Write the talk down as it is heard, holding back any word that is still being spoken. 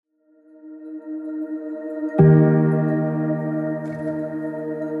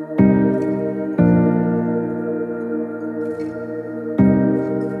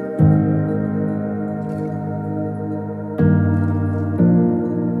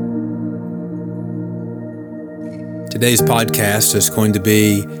Today's podcast is going to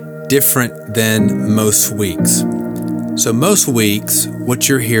be different than most weeks. So most weeks, what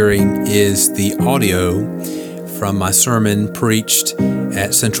you're hearing is the audio from my sermon preached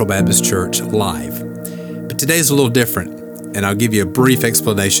at Central Baptist Church live. But today's a little different, and I'll give you a brief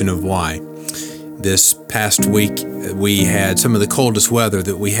explanation of why. This past week, we had some of the coldest weather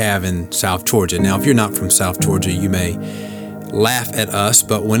that we have in South Georgia. Now, if you're not from South Georgia, you may laugh at us,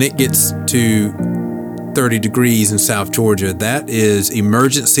 but when it gets to 30 degrees in South Georgia, that is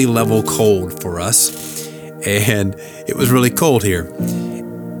emergency level cold for us, and it was really cold here.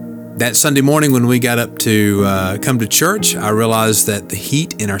 That Sunday morning when we got up to come to church, I realized that the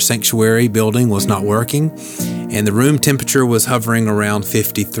heat in our sanctuary building was not working, and the room temperature was hovering around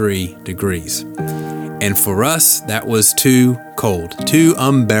 53 degrees. And for us, that was too cold, too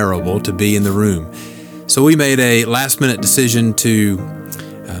unbearable to be in the room. So we made a last-minute decision to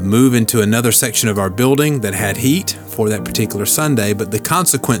move into another section of our building that had heat for that particular Sunday, but the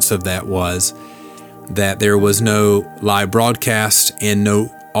consequence of that was that there was no live broadcast and no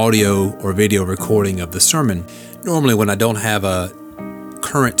audio or video recording of the sermon. Normally, when I don't have a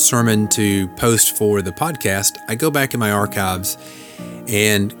current sermon to post for the podcast, I go back in my archives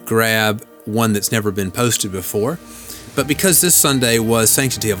and grab one that's never been posted before. But because this Sunday was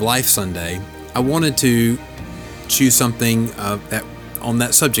Sanctity of Life Sunday, I wanted to choose something that on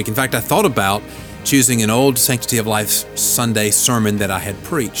that subject. In fact, I thought about choosing an old Sanctity of Life Sunday sermon that I had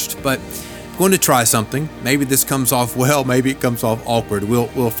preached, but I'm going to try something. Maybe this comes off well, maybe it comes off awkward.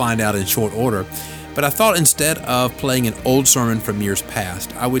 We'll find out in short order. But I thought instead of playing an old sermon from years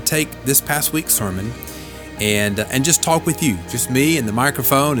past, I would take this past week's sermon and just talk with you, just me and the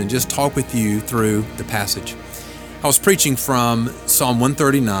microphone, and just talk with you through the passage. I was preaching from Psalm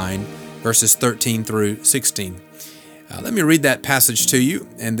 139, verses 13 through 16. Let me read that passage to you,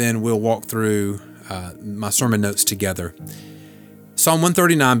 and then we'll walk through my sermon notes together. Psalm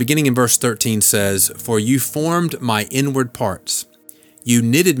 139, beginning in verse 13, says, "For you formed my inward parts. You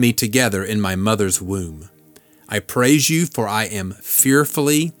knitted me together in my mother's womb. I praise you, for I am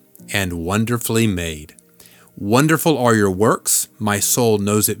fearfully and wonderfully made. Wonderful are your works. My soul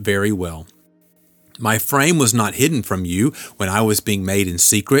knows it very well. My frame was not hidden from you when I was being made in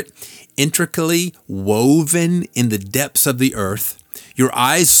secret, intricately woven in the depths of the earth. Your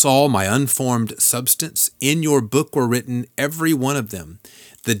eyes saw my unformed substance. In your book were written, every one of them,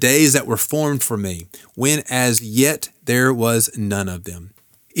 the days that were formed for me, when as yet there was none of them."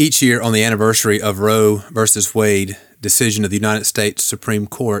 Each year on the anniversary of Roe versus Wade decision of the United States Supreme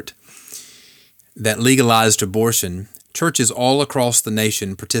Court that legalized abortion, churches all across the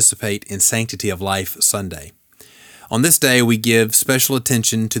nation participate in Sanctity of Life Sunday. On this day, we give special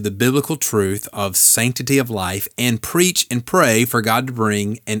attention to the biblical truth of sanctity of life and preach and pray for God to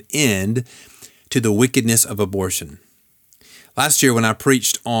bring an end to the wickedness of abortion. Last year, when I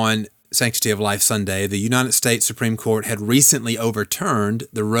preached on Sanctity of Life Sunday, the United States Supreme Court had recently overturned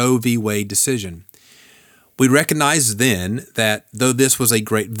the Roe v. Wade decision. We recognized then that though this was a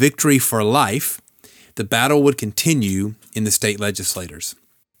great victory for life, the battle would continue in the state legislatures.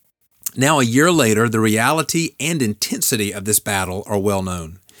 Now, a year later, the reality and intensity of this battle are well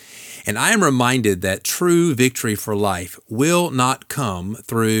known. And I am reminded that true victory for life will not come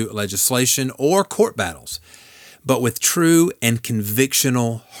through legislation or court battles, but with true and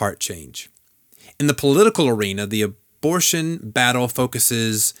convictional heart change. In the political arena, the abortion battle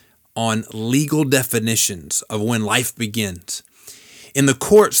focuses on legal definitions of when life begins. In the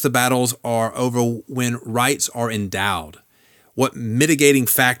courts, the battles are over when rights are endowed, what mitigating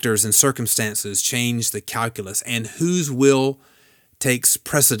factors and circumstances change the calculus, and whose will takes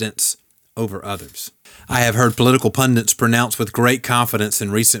precedence over others. I have heard political pundits pronounce with great confidence in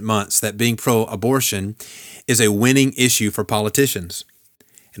recent months that being pro-abortion is a winning issue for politicians.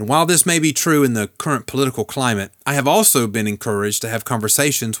 And while this may be true in the current political climate, I have also been encouraged to have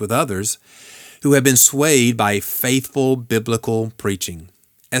conversations with others who have been swayed by faithful biblical preaching.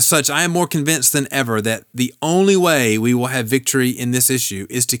 As such, I am more convinced than ever that the only way we will have victory in this issue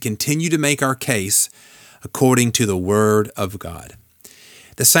is to continue to make our case according to the Word of God.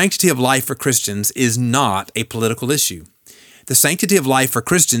 The sanctity of life for Christians is not a political issue. The sanctity of life for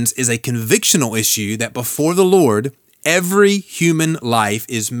Christians is a convictional issue that before the Lord, every human life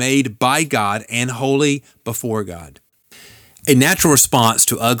is made by God and holy before God. A natural response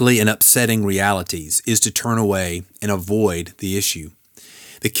to ugly and upsetting realities is to turn away and avoid the issue.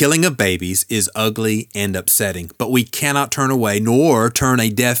 The killing of babies is ugly and upsetting, but we cannot turn away nor turn a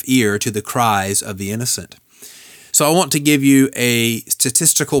deaf ear to the cries of the innocent. So I want to give you a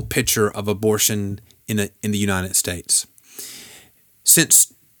statistical picture of abortion in the United States.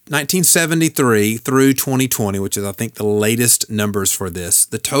 Since 1973 through 2020, which is I think the latest numbers for this,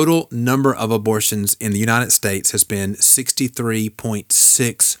 the total number of abortions in the United States has been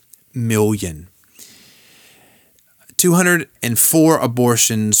 63.6 million. 204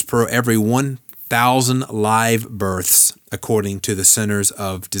 abortions per every 1,000 live births, according to the Centers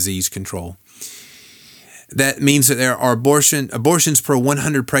of Disease Control. That means that there are abortions per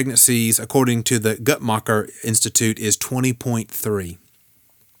 100 pregnancies, according to the Guttmacher Institute, is 20.3.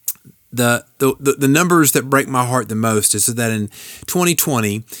 The numbers that break my heart the most is that in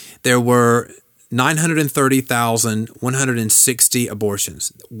 2020, there were 930,160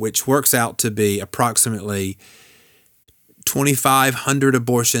 abortions, which works out to be approximately 2,500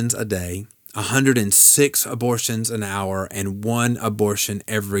 abortions a day, 106 abortions an hour, and one abortion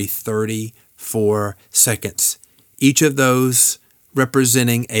every 34 seconds. Each of those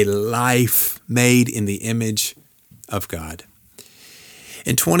representing a life made in the image of God.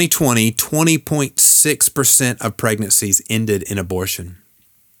 In 2020, 20.6% of pregnancies ended in abortion.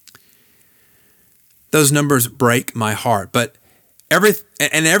 Those numbers break my heart, but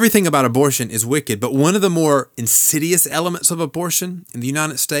everything about abortion is wicked, but one of the more insidious elements of abortion in the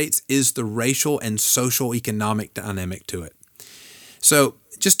United States is the racial and social economic dynamic to it. So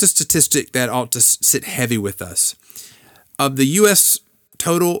just a statistic that ought to sit heavy with us. Of the U.S.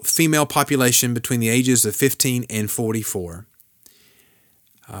 total female population between the ages of 15 and 44,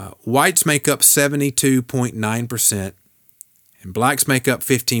 whites make up 72.9%, and blacks make up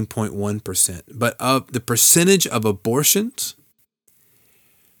 15.1%. But of the percentage of abortions,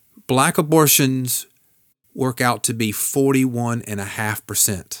 black abortions work out to be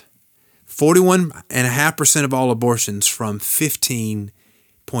 41.5%. 41.5% of all abortions from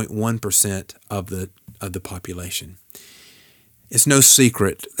 15.1% of the population. It's no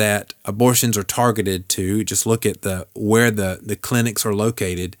secret that abortions are targeted to, just look at where the clinics are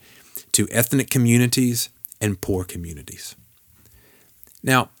located, to ethnic communities and poor communities.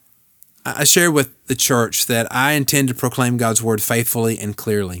 Now, I share with the church that I intend to proclaim God's word faithfully and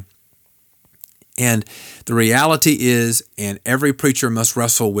clearly. And the reality is, and every preacher must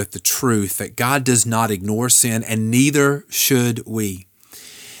wrestle with the truth, that God does not ignore sin, and neither should we.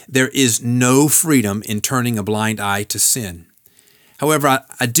 There is no freedom in turning a blind eye to sin. However,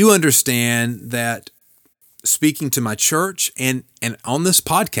 I do understand that speaking to my church and on this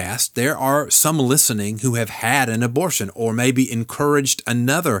podcast, there are some listening who have had an abortion or maybe encouraged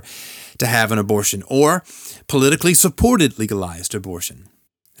another to have an abortion or politically supported legalized abortion.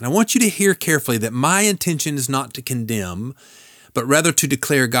 And I want you to hear carefully that my intention is not to condemn, but rather to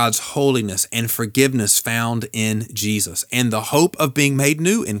declare God's holiness and forgiveness found in Jesus and the hope of being made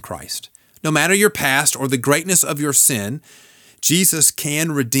new in Christ. No matter your past or the greatness of your sin, Jesus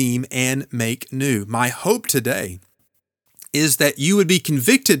can redeem and make new. My hope today is that you would be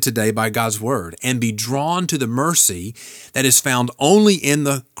convicted today by God's word and be drawn to the mercy that is found only in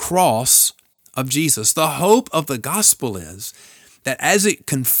the cross of Jesus. The hope of the gospel is that as it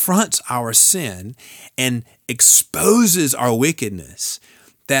confronts our sin and exposes our wickedness,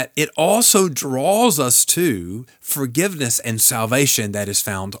 that it also draws us to forgiveness and salvation that is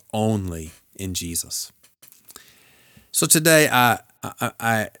found only in Jesus. So today I'm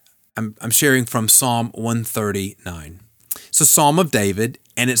sharing from Psalm 139. It's a Psalm of David,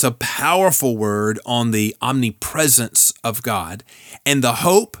 and it's a powerful word on the omnipresence of God and the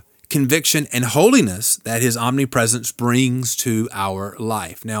hope, conviction, and holiness that his omnipresence brings to our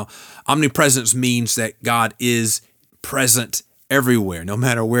life. Now, omnipresence means that God is present everywhere, no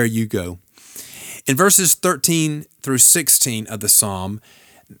matter where you go. In verses 13 through 16 of the Psalm,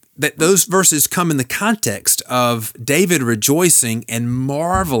 that those verses come in the context of David rejoicing and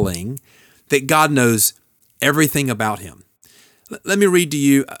marveling that God knows everything about him. Let me read to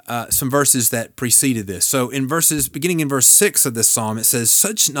you some verses that preceded this. So beginning in verse 6 of this psalm, it says,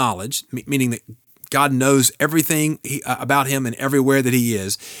 such knowledge, meaning that God knows everything about him and everywhere that he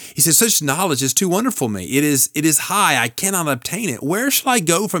is. He says, such knowledge is too wonderful for me. It is high. I cannot obtain it. Where shall I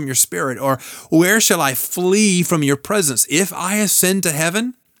go from your spirit? Or where shall I flee from your presence? If I ascend to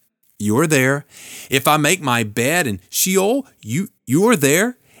heaven, you are there. If I make my bed in Sheol, you are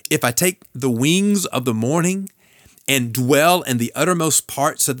there. If I take the wings of the morning and dwell in the uttermost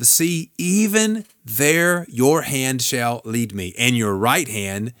parts of the sea, even there your hand shall lead me, and your right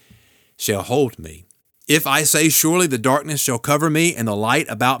hand shall hold me. If I say, surely the darkness shall cover me, and the light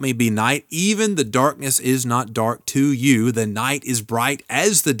about me be night, even the darkness is not dark to you. The night is bright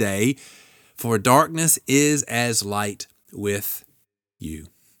as the day, for darkness is as light with you.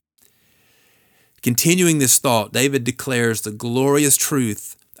 Continuing this thought, David declares the glorious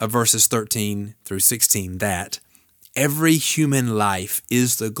truth of verses 13 through 16 that every human life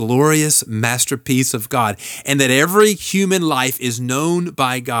is the glorious masterpiece of God, and that every human life is known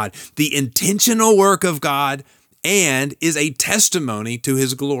by God, the intentional work of God, and is a testimony to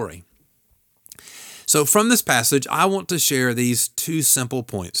His glory. So from this passage, I want to share these two simple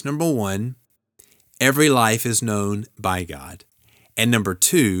points. Number one, every life is known by God. And number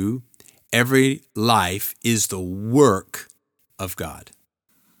two, every life is the work of God.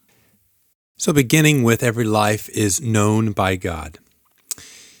 So beginning with every life is known by God.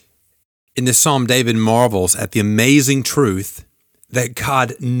 In this psalm, David marvels at the amazing truth that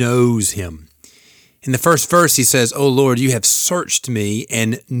God knows him. In the first verse, he says, "O Lord, you have searched me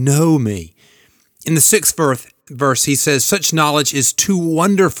and know me." In the sixth verse, he says, "Such knowledge is too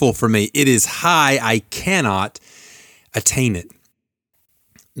wonderful for me. It is high, I cannot attain it."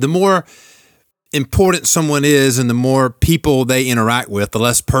 The more important someone is and the more people they interact with, the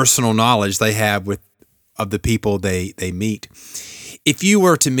less personal knowledge they have of the people they meet. If you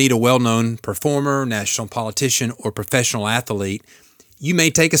were to meet a well-known performer, national politician, or professional athlete, you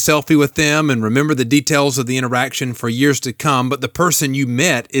may take a selfie with them and remember the details of the interaction for years to come, but the person you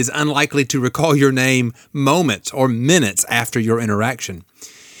met is unlikely to recall your name moments or minutes after your interaction.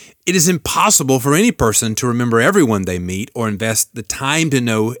 It is impossible for any person to remember everyone they meet or invest the time to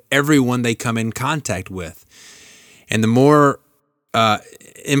know everyone they come in contact with. And the more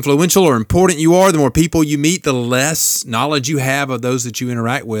influential or important you are, the more people you meet, the less knowledge you have of those that you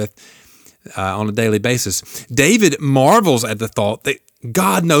interact with on a daily basis. David marvels at the thought that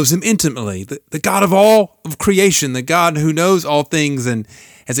God knows him intimately, the God of all of creation, the God who knows all things and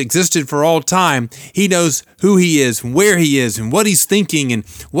has existed for all time. He knows who he is, and where he is, and what he's thinking, and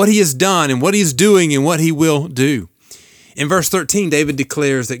what he has done, and what he's doing, and what he will do. In verse 13, David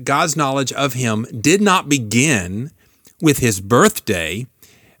declares that God's knowledge of him did not begin with his birthday,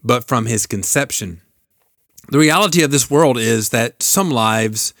 but from his conception. The reality of this world is that some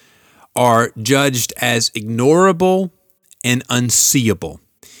lives are judged as ignorable and unseeable.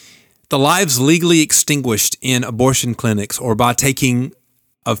 The lives legally extinguished in abortion clinics or by taking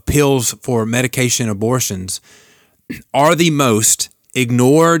of pills for medication abortions are the most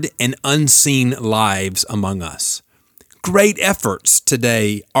ignored and unseen lives among us. Great efforts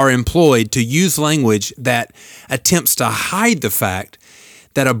today are employed to use language that attempts to hide the fact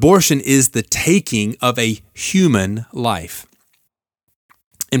that abortion is the taking of a human life.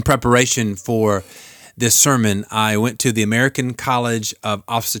 In preparation for this sermon, I went to the American College of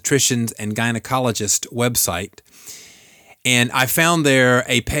Obstetricians and Gynecologists website, and I found there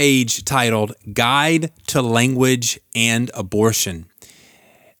a page titled Guide to Language and Abortion.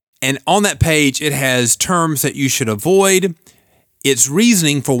 And on that page, it has terms that you should avoid, its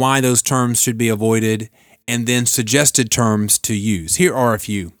reasoning for why those terms should be avoided, and then suggested terms to use. Here are a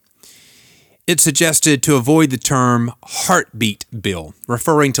few. It suggested to avoid the term heartbeat bill,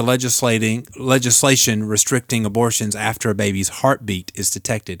 referring to legislation restricting abortions after a baby's heartbeat is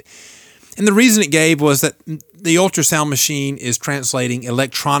detected. And the reason it gave was that the ultrasound machine is translating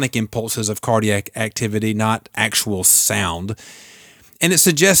electronic impulses of cardiac activity, not actual sound. And it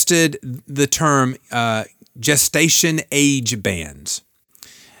suggested the term gestation age bands.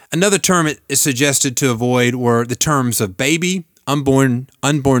 Another term it suggested to avoid were the terms of baby, unborn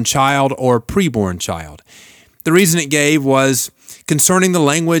child, or preborn child. The reason it gave was concerning the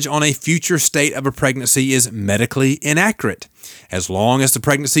language on a future state of a pregnancy is medically inaccurate. As long as the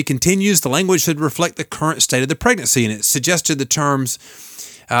pregnancy continues, the language should reflect the current state of the pregnancy, and it suggested the terms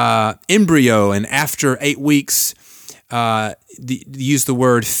embryo, and after 8 weeks, use the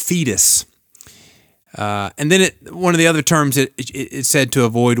word fetus. And then one of the other terms it said to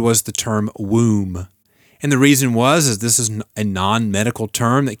avoid was the term womb. And the reason was this is a non-medical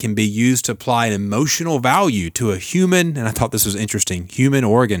term that can be used to apply an emotional value to a human, and I thought this was interesting, human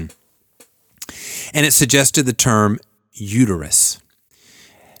organ. And it suggested the term uterus.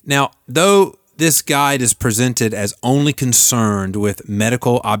 Now, though this guide is presented as only concerned with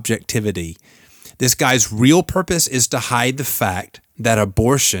medical objectivity, this guide's real purpose is to hide the fact that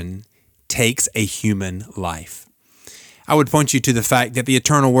abortion takes a human life. I would point you to the fact that the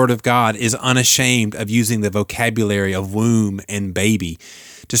eternal Word of God is unashamed of using the vocabulary of womb and baby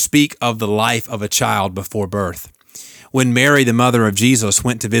to speak of the life of a child before birth. When Mary, the mother of Jesus,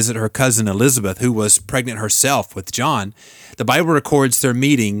 went to visit her cousin Elizabeth, who was pregnant herself with John, the Bible records their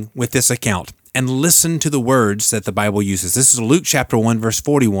meeting with this account. And listen to the words that the Bible uses. This is Luke chapter 1, verse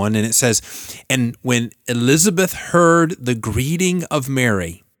 41, and it says, "And when Elizabeth heard the greeting of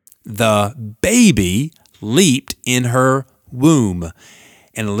Mary, the baby leaped in her womb,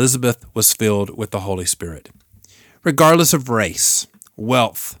 and Elizabeth was filled with the Holy Spirit." Regardless of race,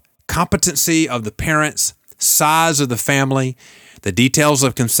 wealth, competency of the parents, size of the family, the details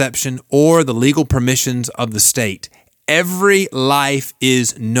of conception, or the legal permissions of the state. Every life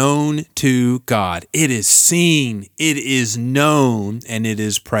is known to God. It is seen, it is known, and it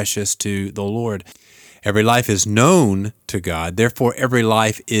is precious to the Lord. Every life is known to God. Therefore, every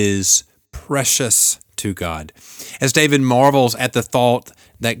life is precious to God. As David marvels at the thought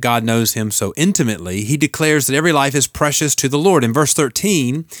that God knows him so intimately, he declares that every life is precious to the Lord. In verse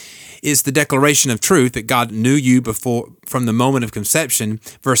 13 is the declaration of truth that God knew you before from the moment of conception.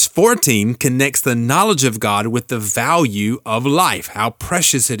 Verse 14 connects the knowledge of God with the value of life, how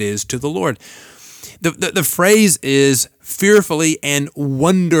precious it is to the Lord. The phrase is fearfully and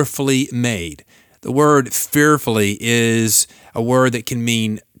wonderfully made. The word fearfully is a word that can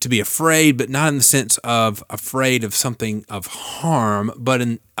mean to be afraid, but not in the sense of afraid of something of harm, but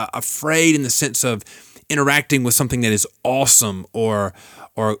afraid in the sense of interacting with something that is awesome or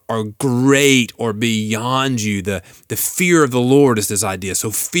great or beyond you. The fear of the Lord is this idea.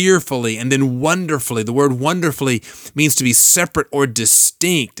 So fearfully and then wonderfully. The word wonderfully means to be separate or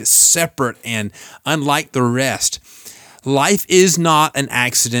distinct, separate and unlike the rest. Life is not an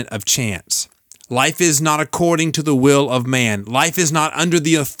accident of chance. Life is not according to the will of man. Life is not under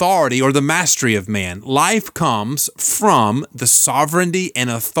the authority or the mastery of man. Life comes from the sovereignty and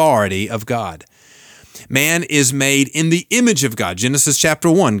authority of God. Man is made in the image of God. Genesis chapter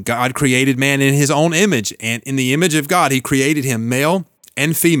 1, God created man in his own image, and in the image of God, he created him, male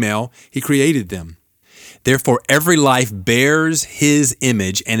and female, he created them. Therefore, every life bears his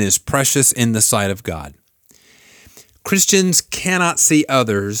image and is precious in the sight of God. Christians cannot see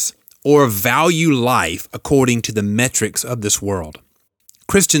others or value life according to the metrics of this world.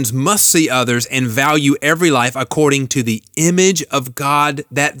 Christians must see others and value every life according to the image of God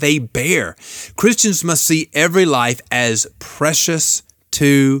that they bear. Christians must see every life as precious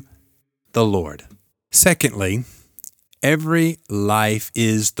to the Lord. Secondly, every life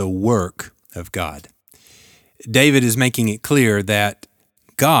is the work of God. David is making it clear that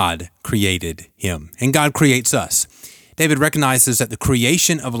God created him and God creates us. David recognizes that the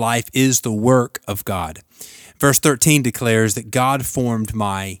creation of life is the work of God. Verse 13 declares that God formed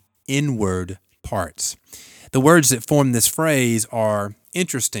my inward parts. The words that form this phrase are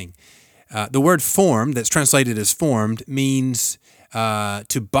interesting. The word formed, that's translated as formed, means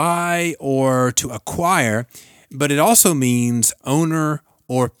to buy or to acquire, but it also means owner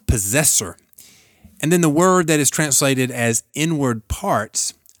or possessor. And then the word that is translated as inward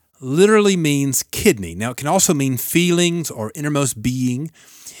parts literally means kidney. Now, it can also mean feelings or innermost being,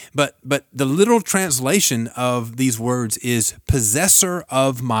 but the literal translation of these words is possessor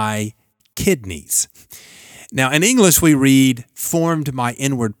of my kidneys. Now, in English, we read formed my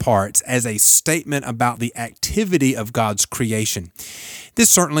inward parts as a statement about the activity of God's creation.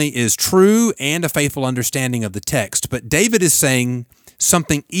 This certainly is true and a faithful understanding of the text, but David is saying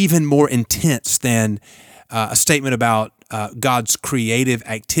something even more intense than a statement about God's creative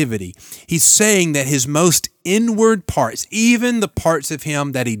activity. He's saying that his most inward parts, even the parts of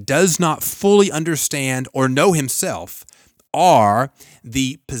him that he does not fully understand or know himself, are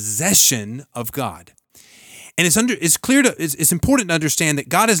the possession of God. And it's important to understand that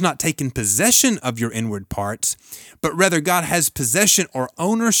God has not taken possession of your inward parts, but rather God has possession or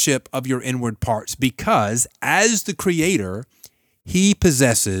ownership of your inward parts because as the Creator, he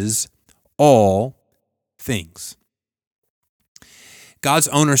possesses all things. God's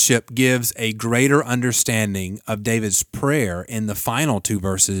ownership gives a greater understanding of David's prayer in the final two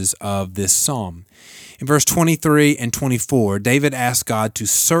verses of this psalm. In verse 23 and 24, David asked God to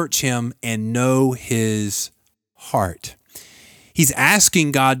search him and know his heart. He's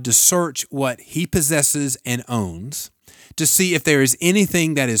asking God to search what he possesses and owns to see if there is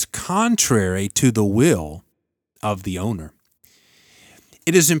anything that is contrary to the will of the owner.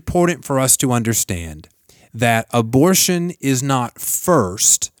 It is important for us to understand that abortion is not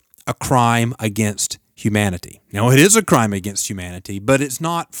first a crime against humanity. Now, it is a crime against humanity, but it's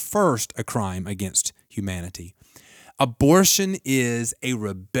not first a crime against humanity. Abortion is a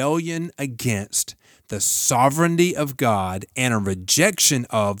rebellion against the sovereignty of God and a rejection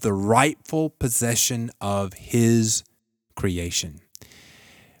of the rightful possession of his creation.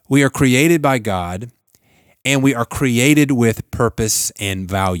 We are created by God, and we are created with purpose and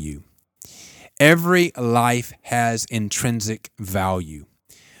value. Every life has intrinsic value.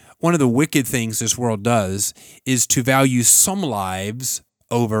 One of the wicked things this world does is to value some lives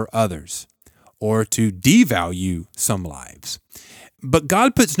over others, or to devalue some lives. But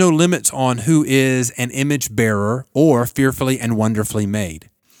God puts no limits on who is an image bearer or fearfully and wonderfully made.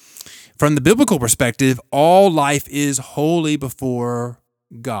 From the biblical perspective, all life is holy before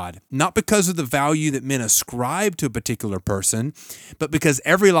God. Not because of the value that men ascribe to a particular person, but because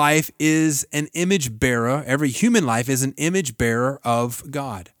every life is an image bearer, every human life is an image bearer of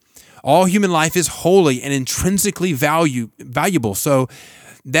God. All human life is holy and intrinsically valuable. So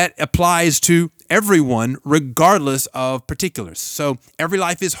that applies to everyone, regardless of particulars. So every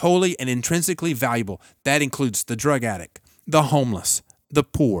life is holy and intrinsically valuable. That includes the drug addict, the homeless, the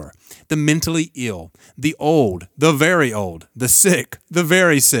poor, the mentally ill, the old, the very old, the sick, the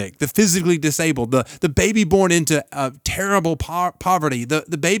very sick, the physically disabled, the baby born into terrible poverty,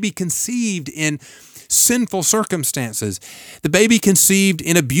 the baby conceived in sinful circumstances, the baby conceived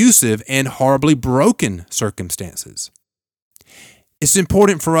in abusive and horribly broken circumstances. It's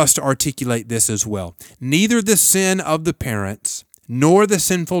important for us to articulate this as well. Neither the sin of the parents nor the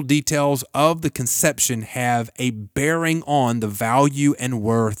sinful details of the conception have a bearing on the value and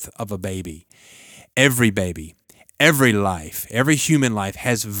worth of a baby. Every baby, every life, every human life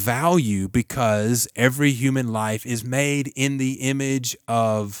has value because every human life is made in the image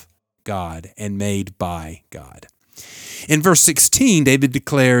of God and made by God. In verse 16, David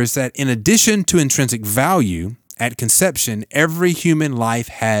declares that in addition to intrinsic value, at conception, every human life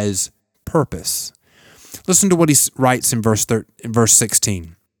has purpose. Listen to what he writes in verse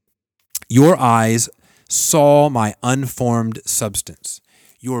 16. Your eyes saw my unformed substance.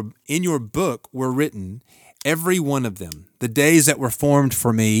 In your book were written, every one of them, the days that were formed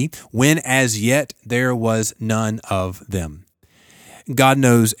for me, when as yet there was none of them. God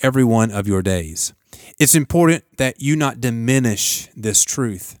knows every one of your days. It's important that you not diminish this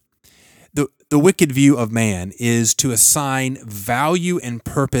truth. The wicked view of man is to assign value and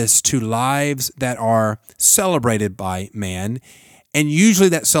purpose to lives that are celebrated by man, and usually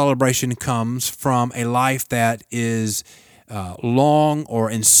that celebration comes from a life that is long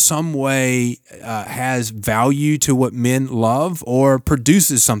or in some way has value to what men love or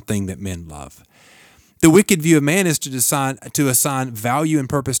produces something that men love. The wicked view of man is to assign value and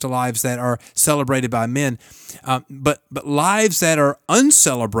purpose to lives that are celebrated by men, but lives that are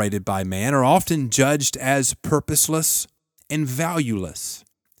uncelebrated by man are often judged as purposeless and valueless.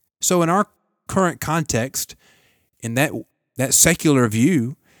 So in our current context, in that secular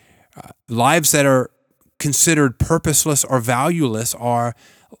view, lives that are considered purposeless or valueless are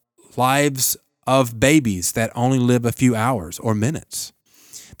lives of babies that only live a few hours or minutes.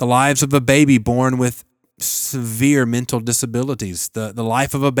 The lives of a baby born with severe mental disabilities, the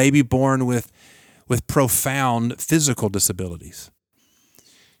life of a baby born with profound physical disabilities.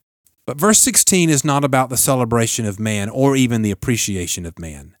 But verse 16 is not about the celebration of man or even the appreciation of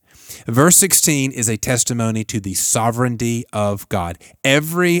man. Verse 16 is a testimony to the sovereignty of God.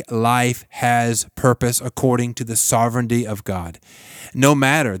 Every life has purpose according to the sovereignty of God. No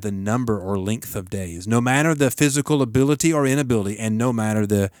matter the number or length of days, no matter the physical ability or inability, and no matter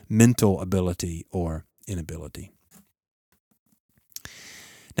the mental ability or inability.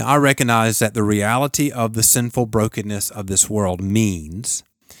 Now, I recognize that the reality of the sinful brokenness of this world means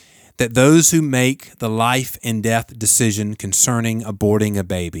that those who make the life and death decision concerning aborting a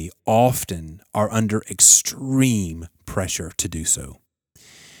baby often are under extreme pressure to do so.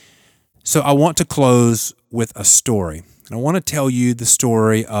 So I want to close with a story. And I want to tell you the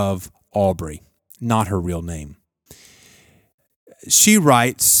story of Aubrey, not her real name. She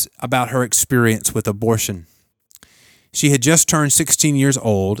writes about her experience with abortion. She had just turned 16 years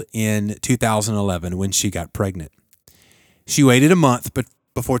old in 2011 when she got pregnant. She waited a month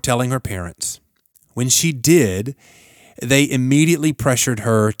before telling her parents. When she did, they immediately pressured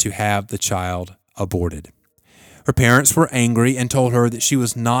her to have the child aborted. Her parents were angry and told her that she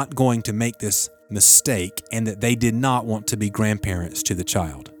was not going to make this mistake and that they did not want to be grandparents to the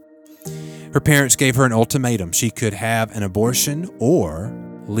child. Her parents gave her an ultimatum. She could have an abortion or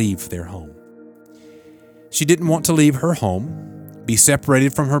leave their home. She didn't want to leave her home, be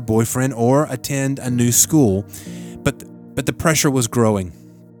separated from her boyfriend, or attend a new school, but the pressure was growing.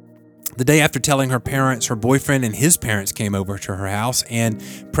 The day after telling her parents, her boyfriend and his parents came over to her house and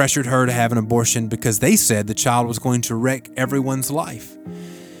pressured her to have an abortion because they said the child was going to wreck everyone's life.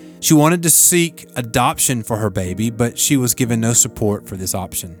 She wanted to seek adoption for her baby, but she was given no support for this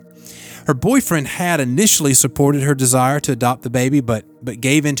option. Her boyfriend had initially supported her desire to adopt the baby, but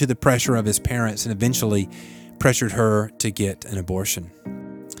gave in to the pressure of his parents and eventually pressured her to get an abortion.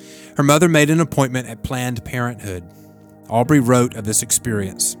 Her mother made an appointment at Planned Parenthood. Aubrey wrote of this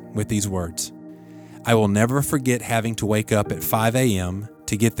experience with these words, "I will never forget having to wake up at 5 a.m.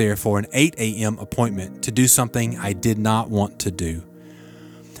 to get there for an 8 a.m. appointment to do something I did not want to do.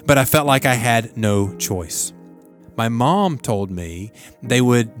 But I felt like I had no choice. My mom told me they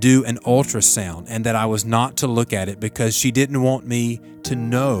would do an ultrasound and that I was not to look at it because she didn't want me to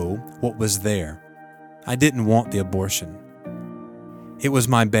know what was there. I didn't want the abortion. It was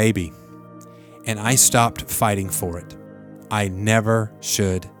my baby, and I stopped fighting for it. I never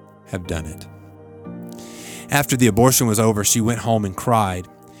should have done it. After the abortion was over, she went home and cried.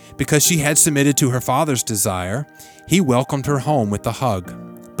 Because she had submitted to her father's desire, he welcomed her home with a hug,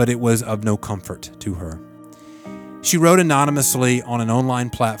 but it was of no comfort to her. She wrote anonymously on an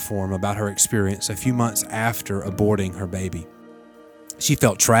online platform about her experience a few months after aborting her baby. She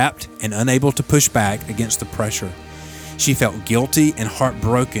felt trapped and unable to push back against the pressure. She felt guilty and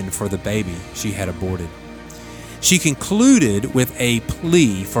heartbroken for the baby she had aborted. She concluded with a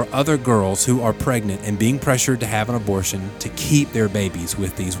plea for other girls who are pregnant and being pressured to have an abortion to keep their babies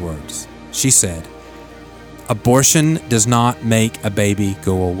with these words. She said, "Abortion does not make a baby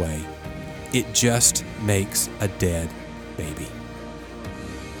go away. It just makes a dead baby."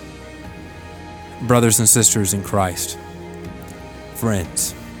 Brothers and sisters in Christ,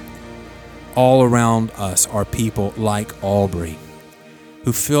 friends, all around us are people like Aubrey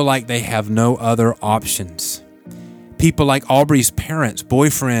who feel like they have no other options. People like Aubrey's parents,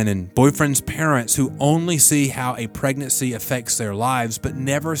 boyfriend and boyfriend's parents, who only see how a pregnancy affects their lives but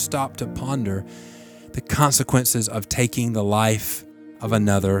never stop to ponder the consequences of taking the life of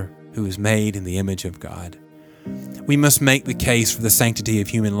another who is made in the image of God. We must make the case for the sanctity of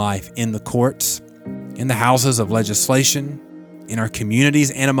human life in the courts, in the houses of legislation, in our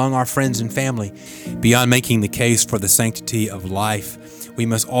communities, and among our friends and family. Beyond making the case for the sanctity of life, we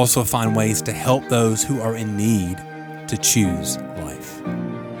must also find ways to help those who are in need to choose life.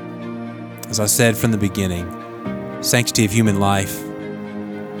 As I said from the beginning, sanctity of human life,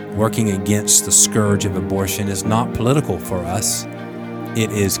 working against the scourge of abortion, is not political for us. It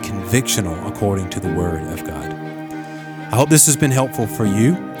is convictional according to the Word of God. I hope this has been helpful for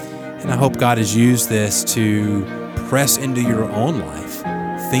you, and I hope God has used this to press into your own life,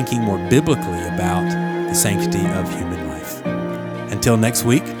 thinking more biblically about the sanctity of human life. Until next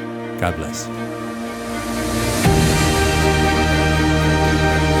week, God bless.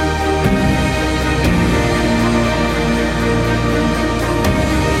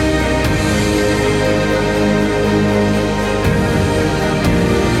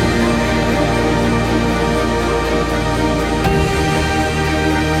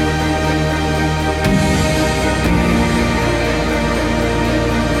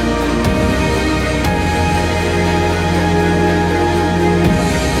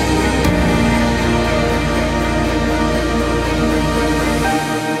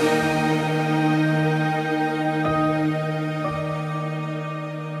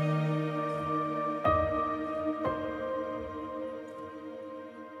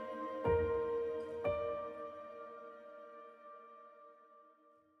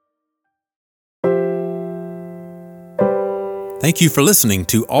 Thank you for listening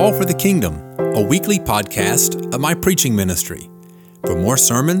to All for the Kingdom, a weekly podcast of my preaching ministry. For more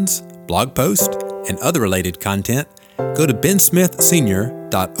sermons, blog posts, and other related content, go to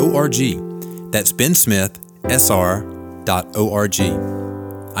bensmithsenior.org. That's bensmithsr.org.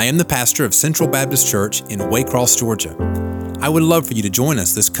 I am the pastor of Central Baptist Church in Waycross, Georgia. I would love for you to join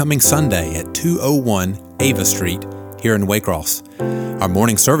us this coming Sunday at 201 Ava Street here in Waycross. Our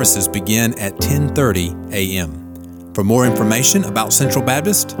morning services begin at 10:30 a.m. For more information about Central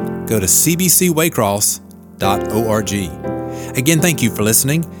Baptist, go to cbcwaycross.org. Again, thank you for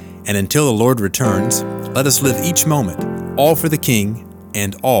listening, and until the Lord returns, let us live each moment all for the King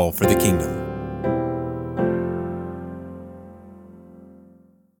and all for the kingdom.